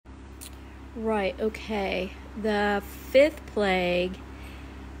Right, okay. The fifth plague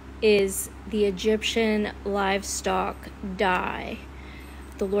is the Egyptian livestock die.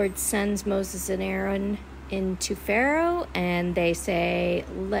 The Lord sends Moses and Aaron into Pharaoh, and they say,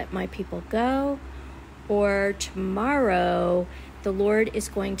 "Let my people go." Or tomorrow, the Lord is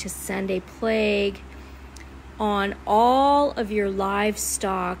going to send a plague on all of your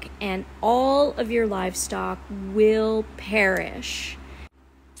livestock, and all of your livestock will perish.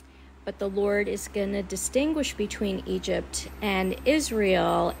 But the Lord is going to distinguish between Egypt and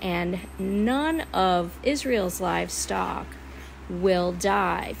Israel, and none of Israel's livestock will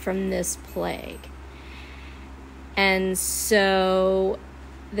die from this plague. And so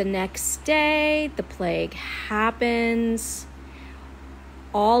the next day, the plague happens.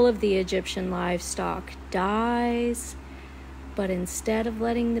 All of the Egyptian livestock dies. But instead of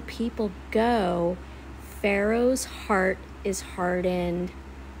letting the people go, Pharaoh's heart is hardened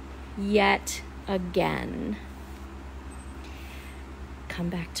yet again. Come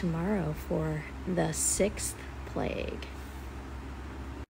back tomorrow for the sixth plague.